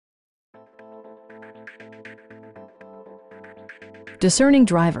Discerning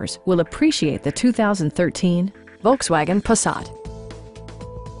drivers will appreciate the 2013 Volkswagen Passat.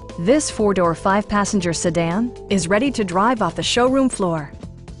 This four-door, five-passenger sedan is ready to drive off the showroom floor.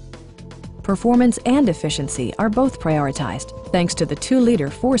 Performance and efficiency are both prioritized thanks to the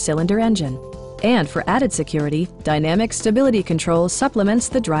 2-liter four-cylinder engine. And for added security, dynamic stability control supplements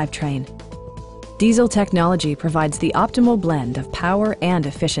the drivetrain. Diesel technology provides the optimal blend of power and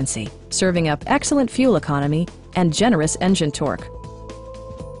efficiency, serving up excellent fuel economy and generous engine torque.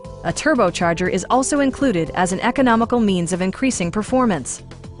 A turbocharger is also included as an economical means of increasing performance.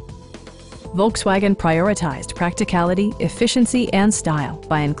 Volkswagen prioritized practicality, efficiency, and style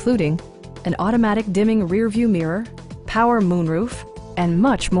by including an automatic dimming rearview mirror, power moonroof, and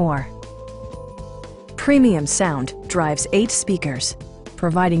much more. Premium sound drives 8 speakers,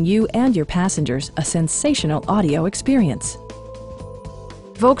 providing you and your passengers a sensational audio experience.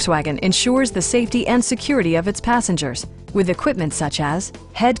 Volkswagen ensures the safety and security of its passengers with equipment such as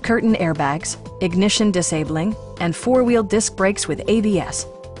head curtain airbags, ignition disabling, and 4-wheel disc brakes with ABS.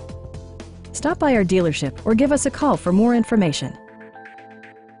 Stop by our dealership or give us a call for more information.